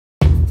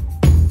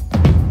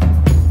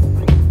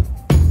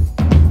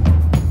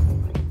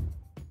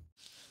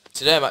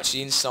Today I'm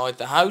actually inside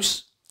the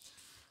house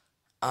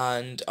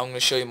and I'm going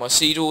to show you my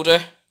seed order.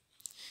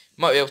 You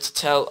might be able to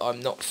tell I'm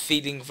not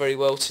feeling very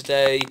well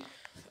today.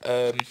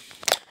 I've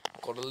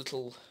got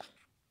feeling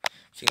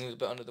a little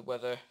bit under the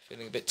weather,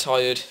 feeling a bit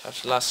tired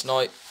after last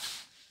night.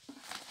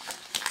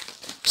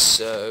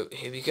 So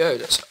here we go,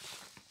 let's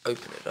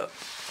open it up.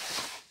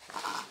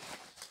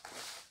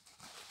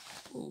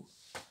 Ooh.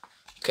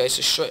 Okay,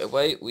 so straight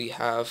away we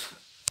have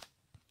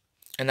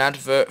an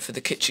advert for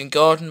the Kitchen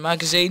Garden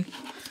magazine.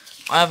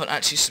 I haven't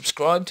actually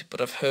subscribed,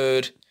 but I've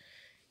heard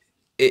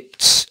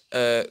it's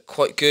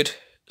quite good,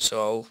 so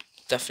I'll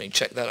definitely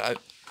check that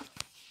out.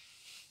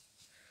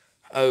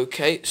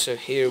 Okay, so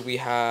here we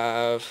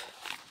have,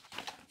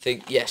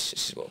 yes,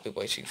 this is what I've been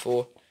waiting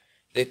for,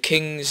 the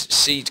King's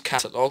Seed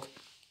Catalogue.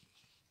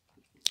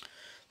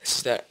 This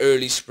is their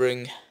early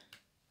spring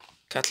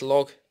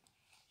catalogue.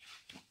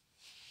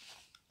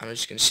 And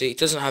as you can see, it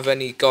doesn't have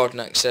any garden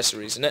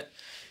accessories in it,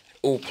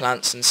 all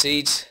plants and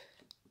seeds.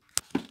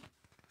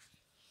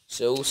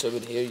 So also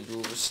in here you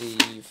will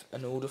receive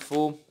an order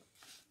form.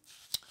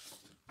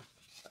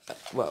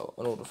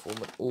 An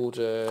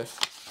order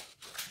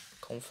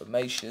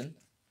confirmation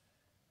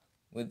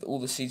with all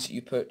the seeds that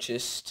you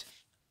purchased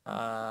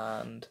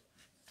and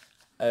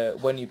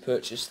when you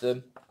purchased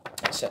them,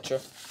 etc.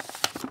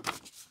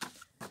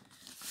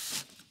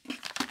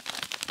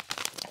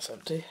 That's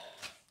empty.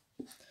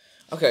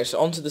 Okay, so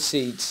onto the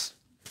seeds.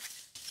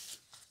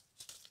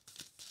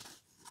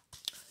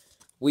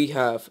 We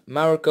have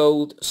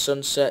Marigold,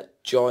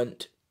 Sunset,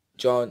 Giants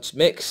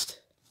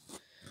mixed.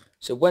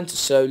 So when to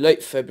sow,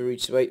 late February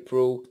to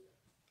April.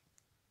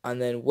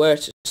 And then where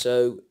to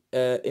sow,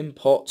 in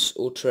pots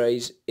or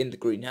trays in the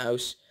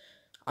greenhouse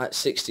at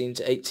 16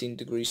 to 18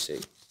 degrees C.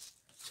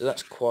 So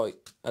that's quite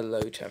a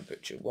low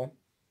temperature one.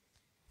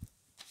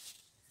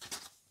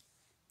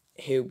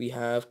 Here we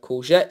have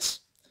courgettes.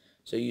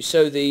 So you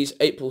sow these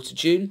April to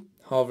June,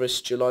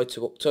 harvest July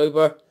to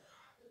October.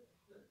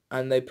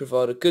 And they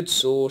provide a good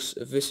source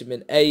of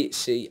vitamin A,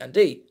 C and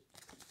E.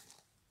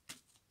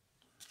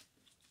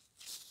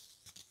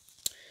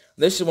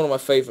 This is one of my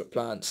favourite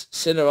plants,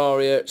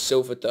 Cineraria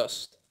silver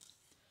dust.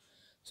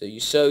 So you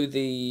sow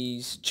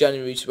these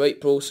January to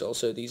April, so I'll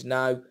sow these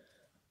now,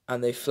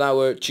 and they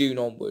flower June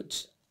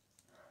onwards.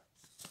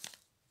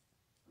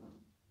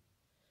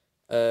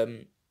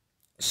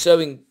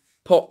 Sowing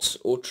pots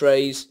or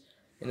trays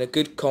in a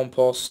good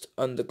compost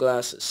under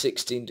glass at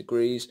 16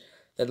 degrees,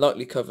 then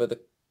lightly cover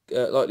the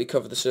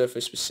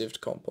surface with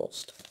sieved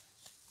compost.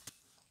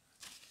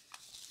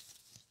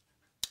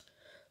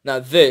 Now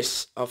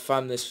I've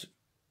found this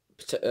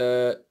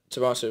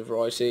tomato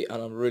variety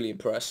and I'm really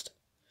impressed.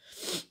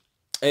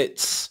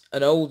 It's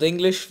an Old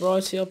English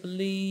variety, I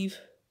believe.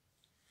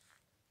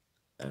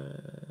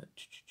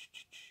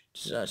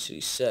 Does it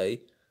actually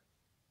say?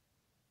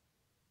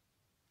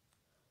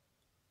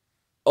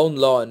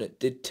 Online it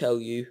did tell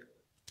you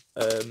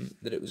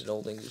that it was an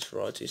Old English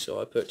variety,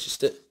 so I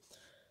purchased it.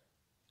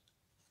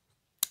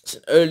 It's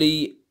an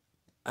early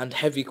and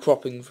heavy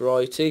cropping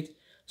variety,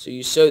 so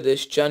you sow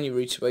this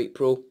January to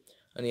April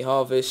and you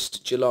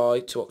harvest July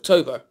to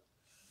October.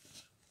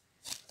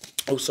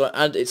 Also,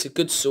 and it's a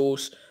good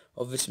source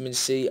of vitamin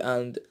C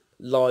and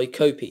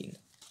lycopene.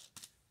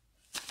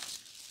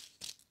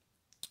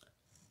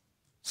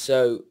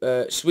 So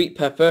sweet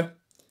pepper,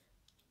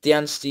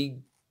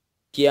 Diansti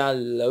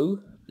Giallo,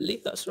 I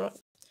believe that's right.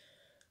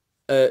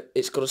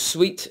 It's got a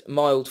sweet,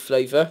 mild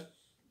flavour,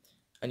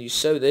 and you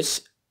sow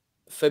this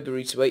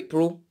February to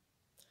April,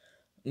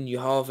 and you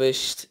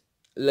harvest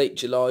late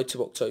July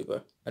to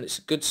October, and it's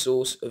a good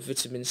source of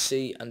vitamin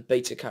C and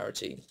beta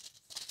carotene.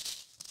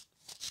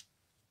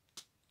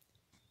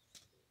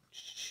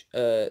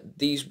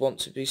 These want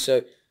to be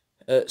sow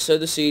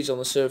the seeds on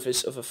the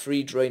surface of a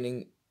free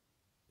draining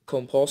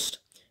compost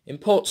in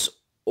pots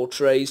or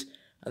trays,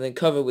 and then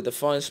cover with a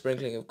fine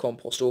sprinkling of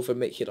compost or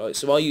vermiculite.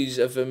 So I use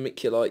a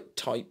vermiculite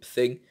type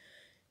thing.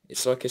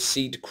 It's like a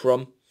seed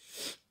crumb.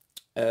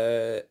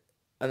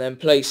 And then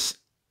place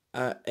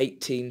at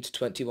 18 to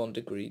 21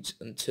 degrees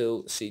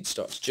until the seed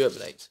starts to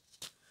germinate.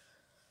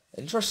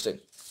 Interesting.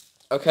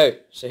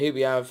 Okay, so here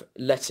we have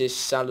lettuce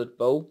salad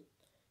bowl.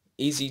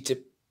 Easy to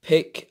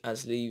pick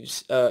as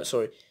leaves.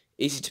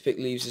 Easy to pick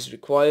leaves is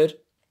required.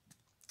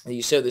 And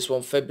you sow this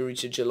one February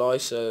to July,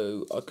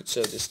 so I could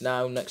sow this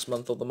now, next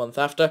month or the month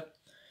after.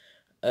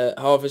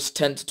 Harvest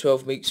 10 to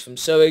 12 weeks from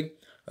sowing.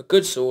 A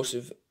good source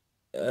of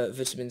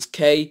vitamins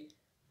K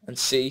and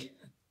C.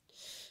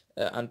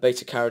 And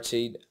beta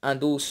carotene,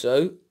 and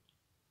also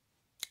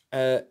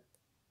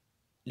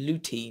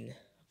lutein, I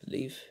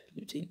believe.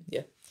 Lutein,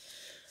 yeah.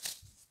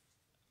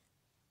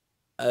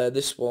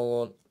 This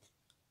one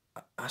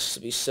has to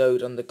be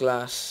sowed under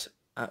glass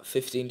at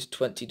 15 to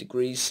 20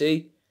 degrees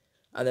C,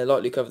 and then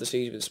lightly cover the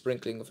seeds with a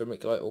sprinkling of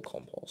vermiculite or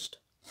compost.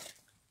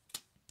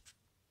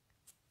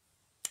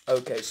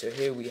 Okay, so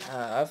here we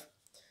have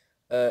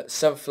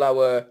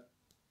sunflower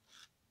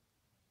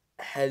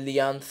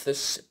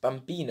Helianthus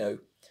bambino.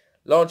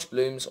 Large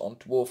blooms on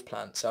dwarf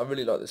plants. I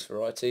really like this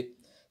variety.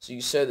 So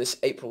you sow this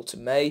April to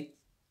May.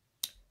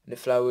 and it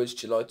flowers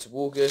July to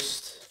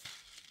August.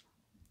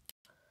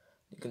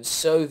 You can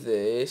sow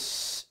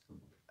this.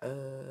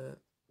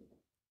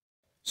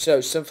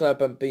 So Sunflower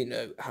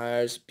Bambino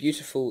has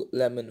beautiful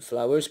lemon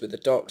flowers with a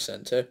dark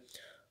centre.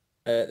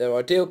 They're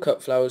ideal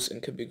cut flowers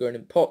and can be grown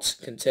in pots,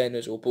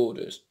 containers or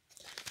borders.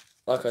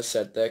 Like I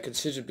said, they're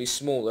considerably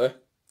smaller,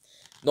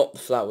 not the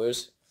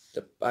flowers,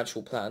 the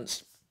actual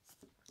plants.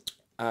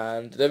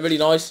 And they're really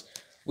nice.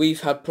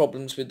 We've had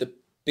problems with the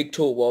big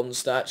tall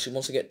ones that actually,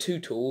 once they get too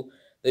tall,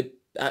 they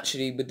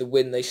actually, with the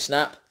wind, they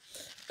snap.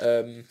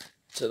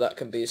 So that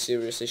can be a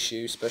serious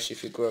issue, especially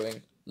if you're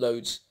growing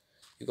loads.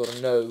 You've got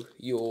to know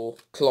your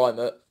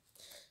climate,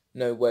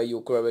 know where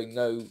you're growing,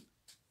 know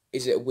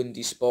is it a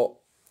windy spot,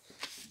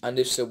 and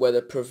if so, where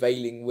the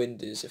prevailing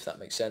wind is, if that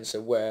makes sense. So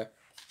where,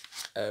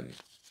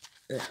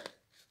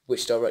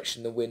 which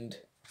direction the wind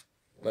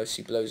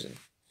mostly blows in.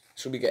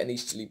 So we get an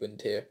easterly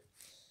wind here.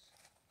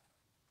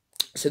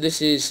 So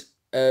this is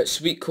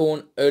sweet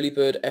corn early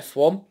bird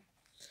F1,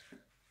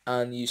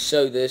 and you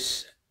sow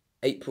this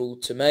April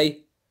to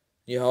May.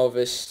 You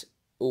harvest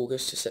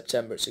August to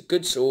September. It's a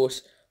good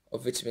source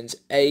of vitamins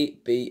A,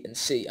 B and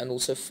C, and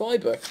also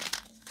fibre.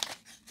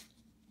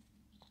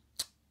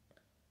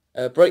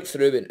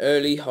 Breakthrough in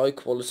early,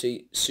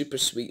 high-quality, super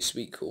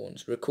sweet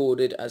corns,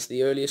 recorded as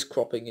the earliest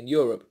cropping in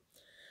Europe.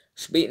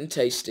 Sweet and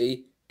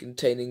tasty,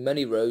 containing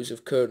many rows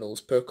of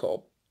kernels per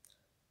cob,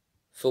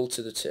 full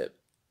to the tip.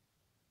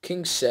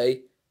 Kings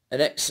say an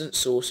excellent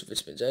source of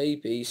vitamins A,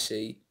 B,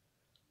 C.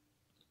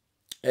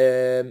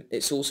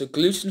 It's also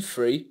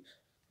gluten-free.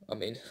 I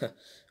mean,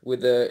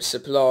 with a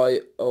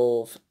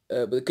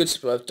good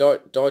supply of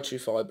dietary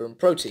fibre and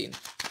protein.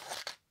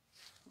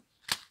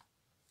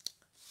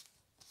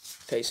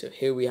 Okay, so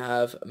here we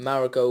have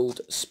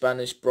Marigold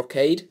Spanish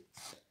Brocade,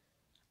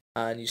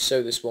 and you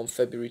sow this one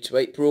February to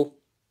April.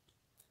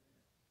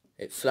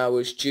 It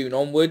flowers June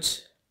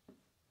onwards.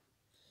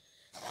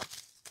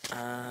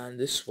 And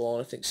this one,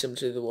 I think similar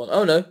to the one.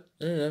 Oh no.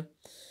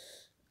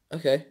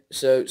 Okay,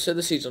 so sow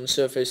the seeds on the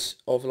surface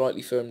of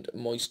lightly firmed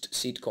moist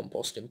seed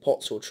compost in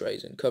pots or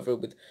trays and cover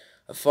with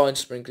a fine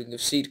sprinkling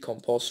of seed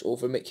compost or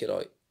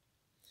vermiculite.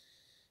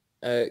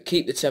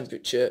 Keep the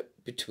temperature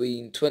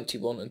between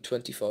 21 and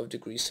 25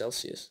 degrees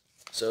Celsius.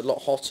 So a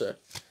lot hotter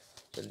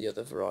than the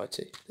other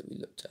variety that we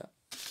looked at.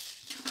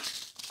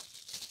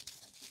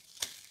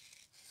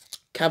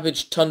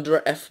 Cabbage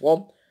Tundra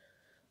F1.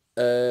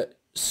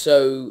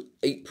 So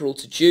April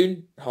to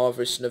June,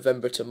 harvest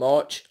November to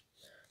March.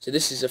 So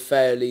this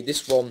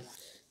one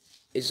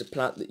is a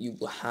plant that you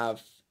will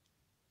have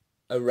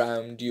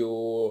around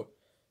your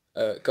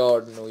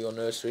garden or your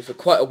nursery for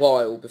quite a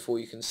while before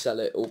you can sell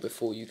it or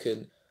before you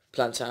can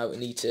plant it out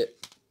and eat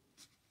it.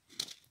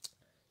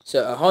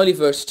 So a highly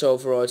versatile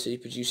variety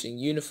producing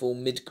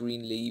uniform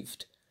mid-green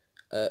leaved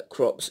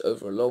crops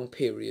over a long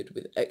period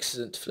with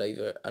excellent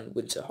flavour and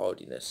winter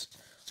hardiness.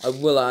 I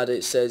will add,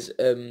 it says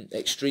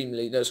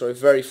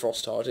very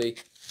frost hardy,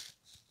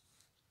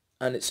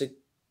 and it's a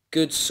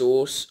good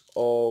source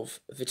of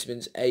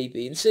vitamins A,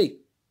 B and C.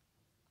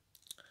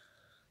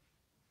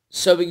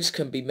 Sowings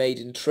can be made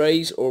in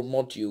trays or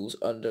modules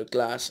under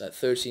glass at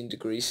 13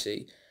 degrees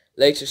C.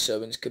 Later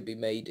sowings can be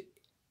made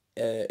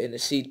in a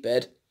seed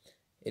bed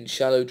in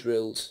shallow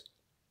drills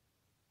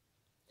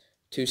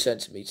 2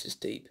 centimeters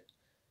deep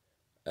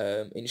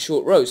in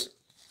short rows.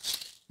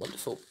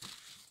 Wonderful.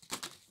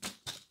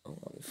 Oh,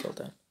 we fell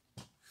down.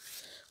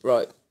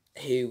 Right,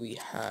 here we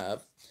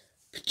have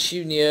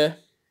Petunia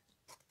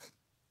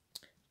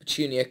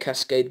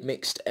Cascade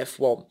Mixed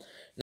F1.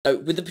 Now,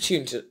 with the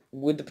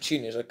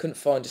petunias, I couldn't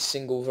find a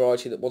single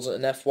variety that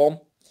wasn't an F1,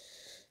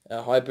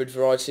 a hybrid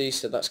variety,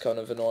 so that's kind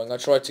of annoying. I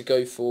tried to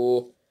go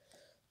for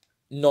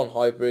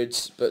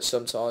non-hybrids, but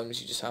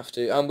sometimes you just have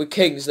to. And with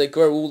Kings, they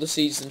grow all the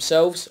seeds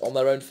themselves on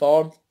their own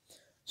farm,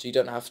 so you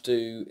don't have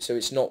to. So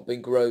it's not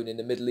been grown in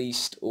the Middle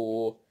East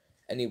or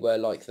anywhere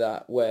like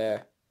that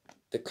where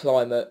the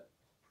climate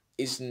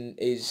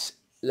is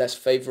less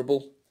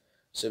favourable.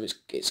 So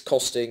it's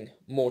costing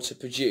more to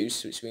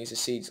produce, which means the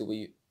seeds will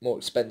be more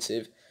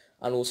expensive,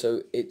 and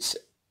also it's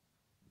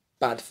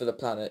bad for the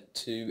planet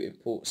to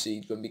import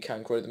seeds when we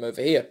can grow them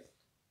over here.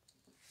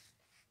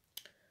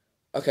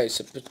 Okay,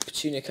 so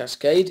Petunia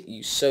Cascade,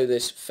 you sow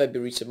this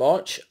February to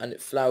March, and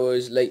it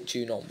flowers late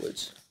June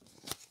onwards.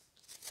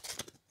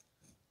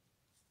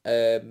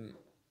 The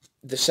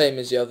same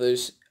as the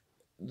others.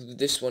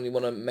 This one you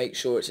want to make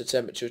sure it's a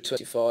temperature of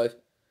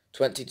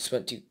 20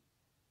 to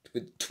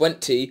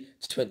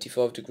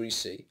 25 degrees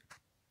C.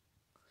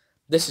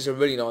 This is a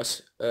really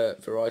nice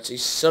variety.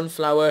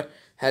 Sunflower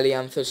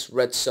Helianthus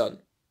Red Sun.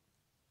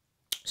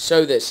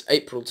 Sow this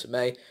April to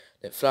May, and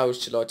it flowers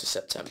July to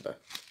September.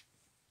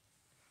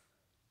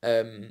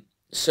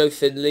 Sow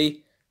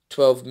thinly,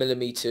 12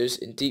 millimeters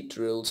in deep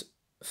drills,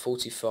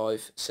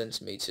 45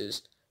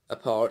 centimeters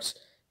apart,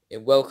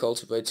 in well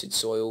cultivated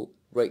soil,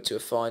 raked to a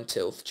fine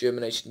tilth.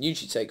 Germination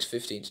usually takes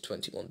 15 to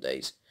 21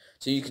 days.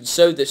 So you can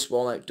sow this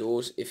one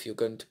outdoors if you're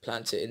going to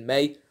plant it in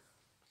May,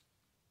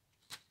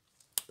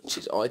 which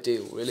is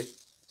ideal really,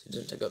 so it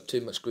doesn't take up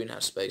too much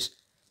greenhouse space.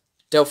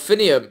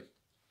 Delphinium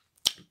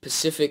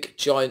Pacific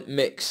Giant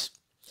Mix.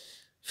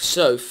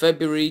 So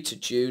February to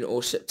June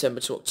or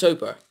September to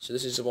October. So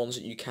this is the ones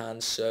that you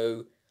can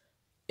sow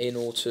in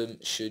autumn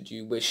should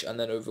you wish, and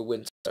then over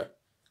winter.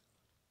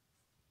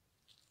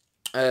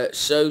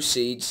 Sow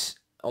seeds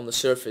on the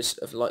surface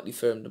of lightly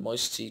firmed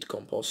moist seed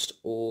compost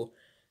or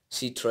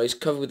seed trays.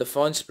 Cover with a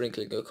fine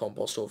sprinkling of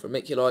compost or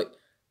vermiculite.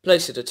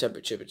 Place at a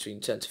temperature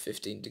between 10 to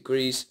 15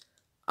 degrees.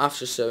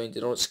 After sowing,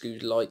 do not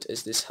exclude light,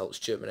 as this helps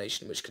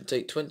germination, which can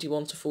take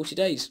 21 to 40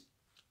 days.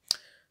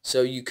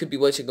 So you could be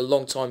waiting a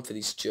long time for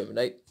these to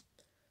germinate,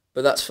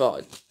 but that's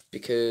fine,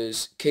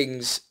 because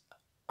Kings,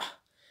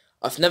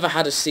 I've never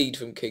had a seed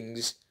from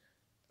Kings,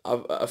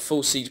 a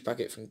full seed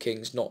packet from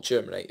Kings not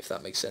germinate, if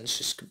that makes sense,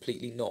 just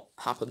completely not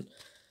happen.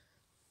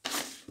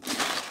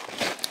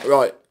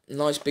 Right,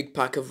 nice big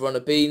pack of runner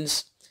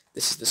beans.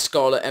 This is the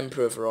Scarlet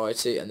Emperor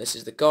variety, and this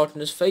is the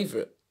gardener's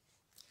favourite.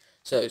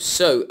 So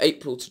sow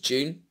April to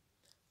June,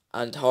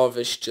 and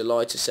harvest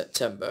July to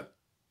September.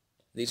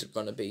 These are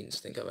runner beans, I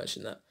think I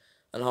mentioned that.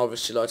 And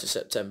harvest July to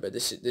September.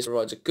 This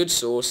provides a good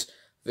source of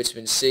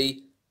vitamin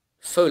C,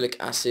 folic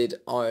acid,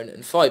 iron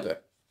and fibre.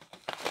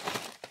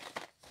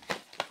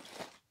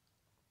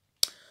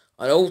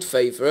 An old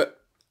favourite,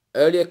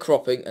 earlier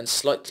cropping and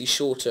slightly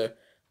shorter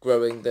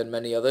growing than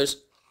many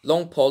others.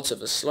 Long pods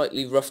have a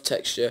slightly rough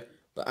texture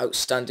but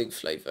outstanding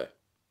flavour.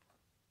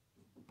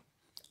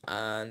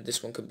 And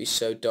this one can be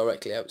sowed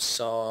directly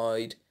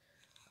outside.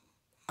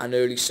 And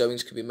early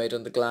sowings can be made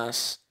under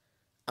glass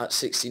at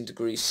 16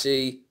 degrees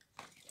C.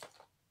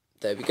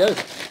 There we go.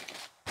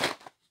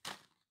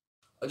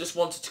 I just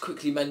wanted to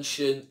quickly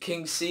mention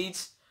King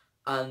Seeds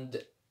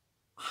and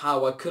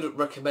how I couldn't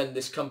recommend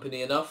this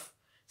company enough.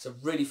 It's a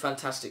really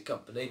fantastic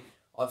company.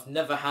 I've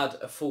never had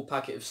a full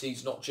packet of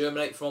seeds not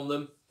germinate from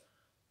them,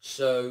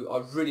 so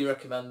I really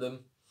recommend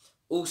them.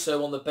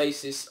 Also on the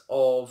basis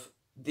of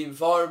the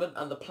environment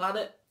and the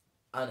planet,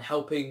 and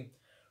helping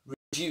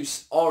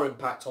reduce our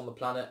impact on the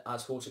planet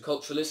as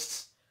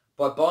horticulturalists.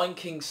 By buying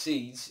King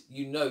Seeds,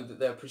 you know that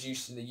they're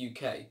produced in the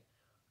UK.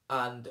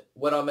 And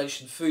when I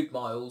mention food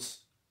miles,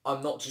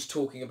 I'm not just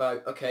talking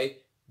about, okay,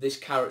 this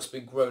carrot's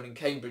been grown in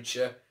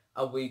Cambridgeshire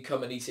and we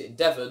come and eat it in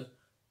Devon.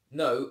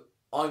 No,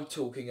 I'm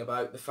talking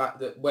about the fact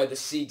that where the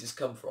seed has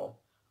come from.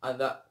 And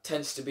that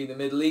tends to be the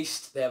Middle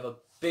East. They have a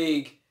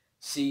big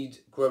seed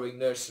growing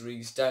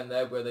nurseries down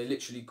there where they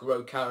literally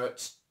grow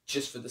carrots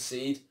just for the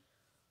seed.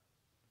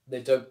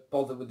 They don't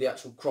bother with the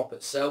actual crop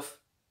itself.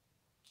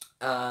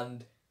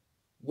 And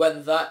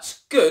when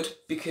that's good,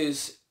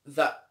 because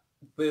that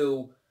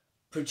will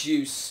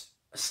produce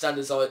a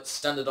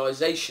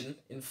standardization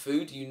in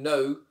food, you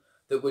know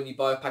that when you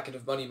buy a packet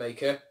of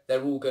Moneymaker,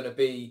 they're all going to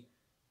be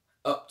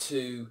up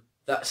to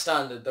that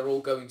standard. They're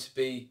all going to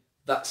be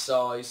that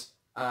size,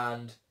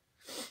 and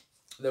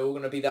they're all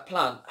going to be that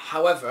plant.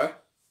 However,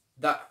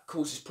 that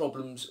causes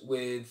problems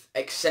with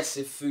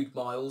excessive food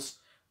miles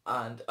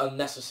and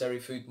unnecessary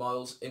food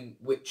miles, in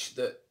which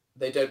that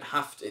they don't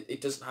have to,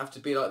 it doesn't have to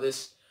be like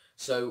this.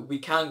 So we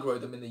can grow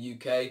them in the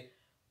UK,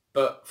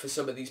 but for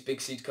some of these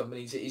big seed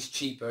companies it is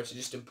cheaper to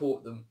just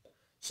import them.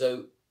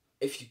 So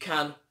if you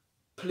can,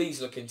 please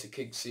look into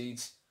King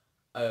Seeds.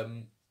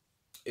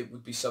 It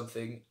would be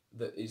something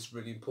that is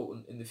really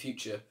important in the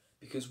future,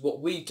 because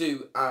what we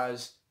do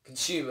as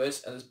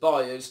consumers and as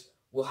buyers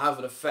will have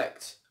an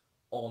effect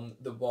on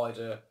the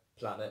wider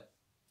planet.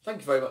 Thank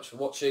you very much for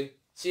watching.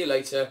 See you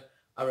later,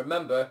 and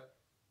remember,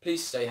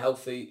 please stay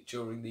healthy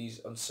during these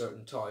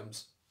uncertain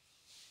times.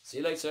 See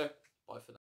you later. Bye for now.